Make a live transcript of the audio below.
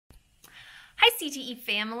Hi CTE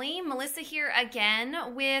family, Melissa here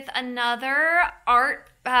again with another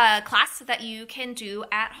art class that you can do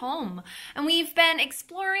at home. And we've been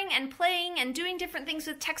exploring and playing and doing different things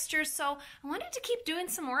with textures, so I wanted to keep doing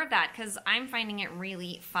some more of that because I'm finding it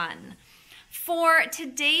really fun. For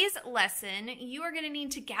today's lesson, you are going to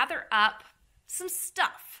need to gather up some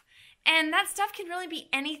stuff. And that stuff can really be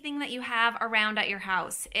anything that you have around at your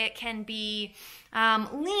house. It can be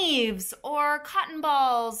leaves or cotton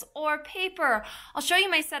balls or paper. I'll show you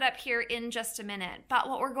my setup here in just a minute. But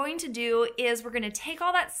what we're going to do is we're going to take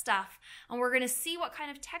all that stuff and we're going to see what kind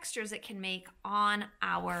of textures it can make on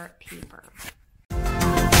our paper.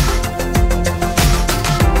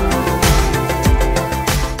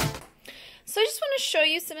 So I just want to show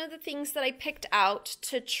you some of the things that I picked out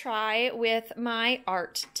to try with my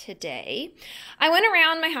art today. I went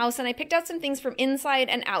around my house and I picked out some things from inside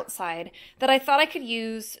and outside that I thought I could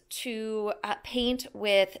use to paint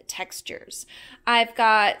with textures. I've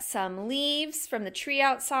got some leaves from the tree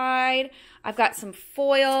outside. I've got some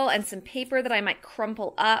foil and some paper that I might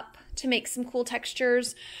crumple up to make some cool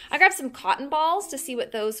textures. I grabbed some cotton balls to see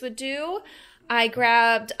what those would do. I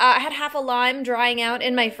grabbed, I had half a lime drying out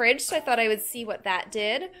in my fridge, so I thought I would see what that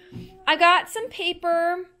did. I got some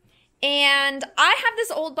paper, and I have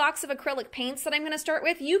this old box of acrylic paints that I'm going to start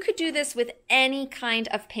with. You could do this with any kind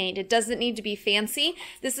of paint. It doesn't need to be fancy.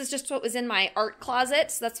 This is just what was in my art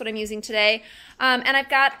closet, so that's what I'm using today. And I've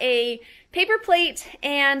got a paper plate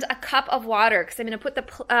and a cup of water because I'm going to put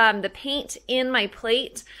the paint in my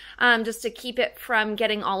plate just to keep it from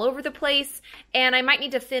getting all over the place. And I might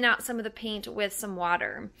need to thin out some of the paint with some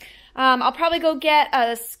water. I'll probably go get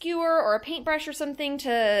a skewer or a paintbrush or something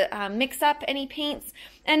to mix up any paints.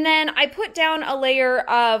 And then I put down a layer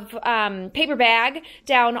of paper bag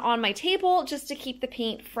down on my table just to keep the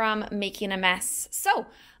paint from making a mess. So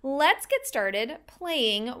let's get started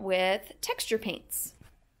playing with texture paints.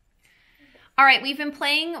 All right, we've been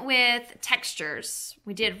playing with textures.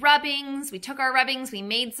 We did rubbings, we took our rubbings, we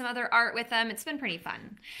made some other art with them. It's been pretty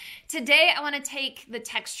fun. Today, I want to take the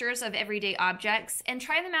textures of everyday objects and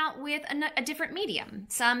try them out with a different medium,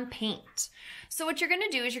 some paint. So what you're going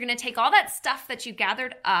to do is you're going to take all that stuff that you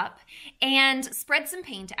gathered up and spread some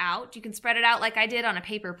paint out. You can spread it out like I did on a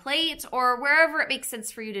paper plate or wherever it makes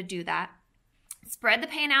sense for you to do that. Spread the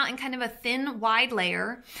paint out in kind of a thin, wide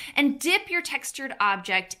layer and dip your textured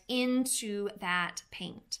object into that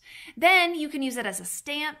paint. Then you can use it as a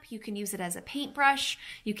stamp, you can use it as a paintbrush,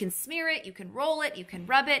 you can smear it, you can roll it, you can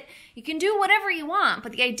rub it, you can do whatever you want.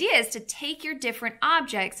 But the idea is to take your different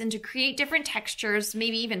objects and to create different textures,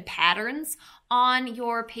 maybe even patterns on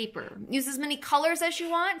your paper. Use as many colors as you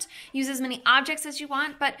want, use as many objects as you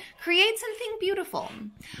want, but create something beautiful.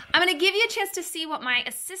 I'm going to give you a chance to see what my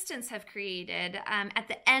assistants have created at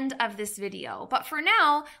the end of this video. But for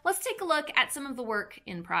now, let's take a look at some of the work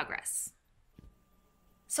in progress.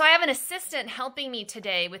 So I have an assistant helping me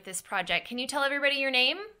today with this project. Can you tell everybody your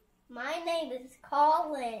name? My name is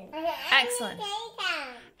Colin. Excellent.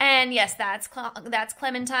 And yes, that's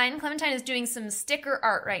Clementine. Clementine is doing some sticker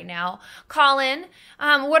art right now. Colin,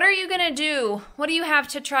 what are you going to do? What do you have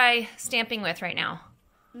to try stamping with right now?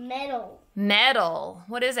 Metal. Metal.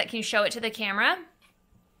 What is it? Can you show it to the camera?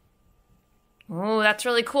 Oh, that's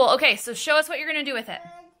really cool. Okay, so show us what you're going to do with it.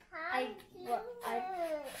 I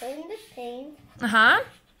put in the paint. Uh-huh.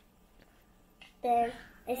 Then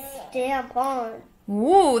I stamp on.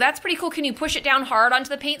 Ooh, that's pretty cool. Can you push it down hard onto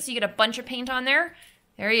the paint so you get a bunch of paint on there?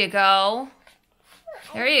 There you go.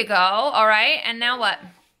 There you go. All right, and now what?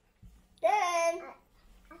 Then,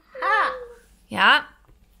 Yeah.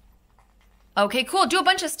 Okay, cool. Do a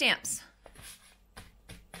bunch of stamps.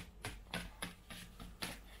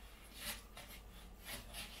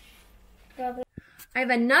 I have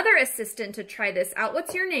another assistant to try this out.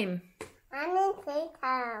 What's your name? My name's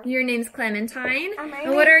Clementine. Your name's Clementine.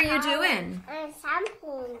 And what are you doing? I'm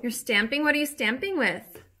stamping. You're stamping? What are you stamping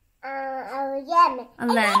with? A lemon. A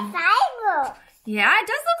lemon. Fireworks. Yeah, it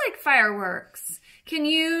does look like fireworks. Can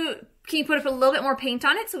you put a little bit more paint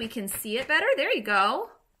on it so we can see it better? There you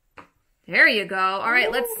go. There you go. All right,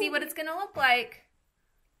 let's see what it's going to look like.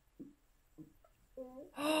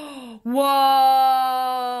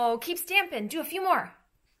 Whoa! Keep stamping. Do a few more.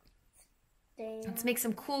 Let's make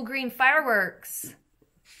some cool green fireworks.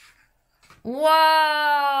 Whoa!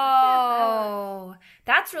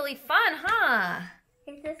 That's really fun, huh?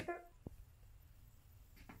 Is this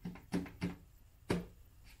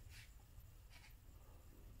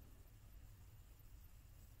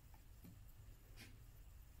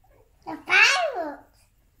the fireworks?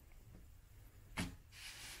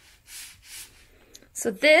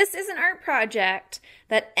 So this is an art project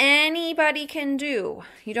that anybody can do.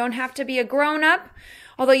 You don't have to be a grown-up,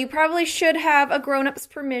 although you probably should have a grown-up's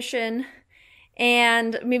permission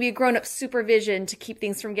and maybe a grown-up supervision to keep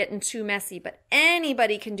things from getting too messy. But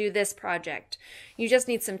anybody can do this project. You just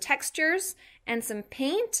need some textures and some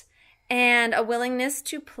paint and a willingness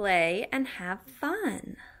to play and have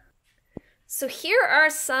fun. So here are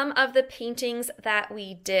some of the paintings that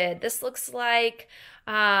we did. This looks like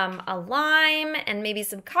a lime and maybe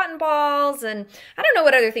some cotton balls, and I don't know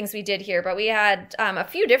what other things we did here, but we had a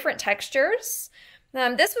few different textures.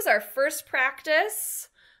 This was our first practice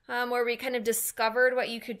where we kind of discovered what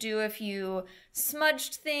you could do if you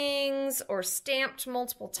smudged things or stamped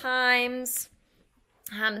multiple times.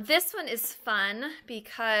 This one is fun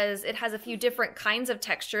because it has a few different kinds of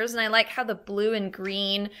textures, and I like how the blue and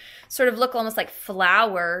green sort of look almost like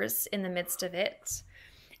flowers in the midst of it.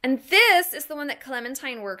 And this is the one that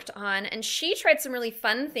Clementine worked on, and she tried some really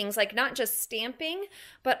fun things, like not just stamping,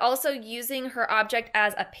 but also using her object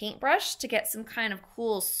as a paintbrush to get some kind of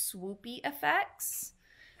cool swoopy effects.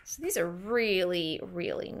 So these are really,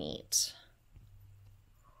 really neat.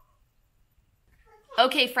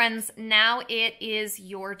 Okay, friends, now it is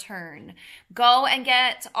your turn. Go and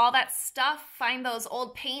get all that stuff, find those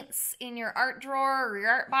old paints in your art drawer or your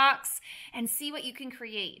art box, and see what you can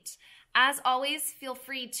create. As always, feel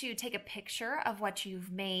free to take a picture of what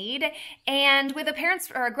you've made, and with a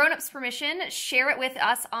parent's or a grown-up's permission, share it with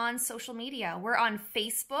us on social media. We're on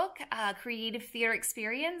Facebook, Creative Theater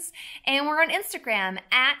Experience, and we're on Instagram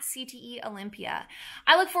at CTE Olympia.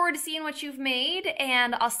 I look forward to seeing what you've made,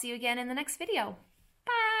 and I'll see you again in the next video.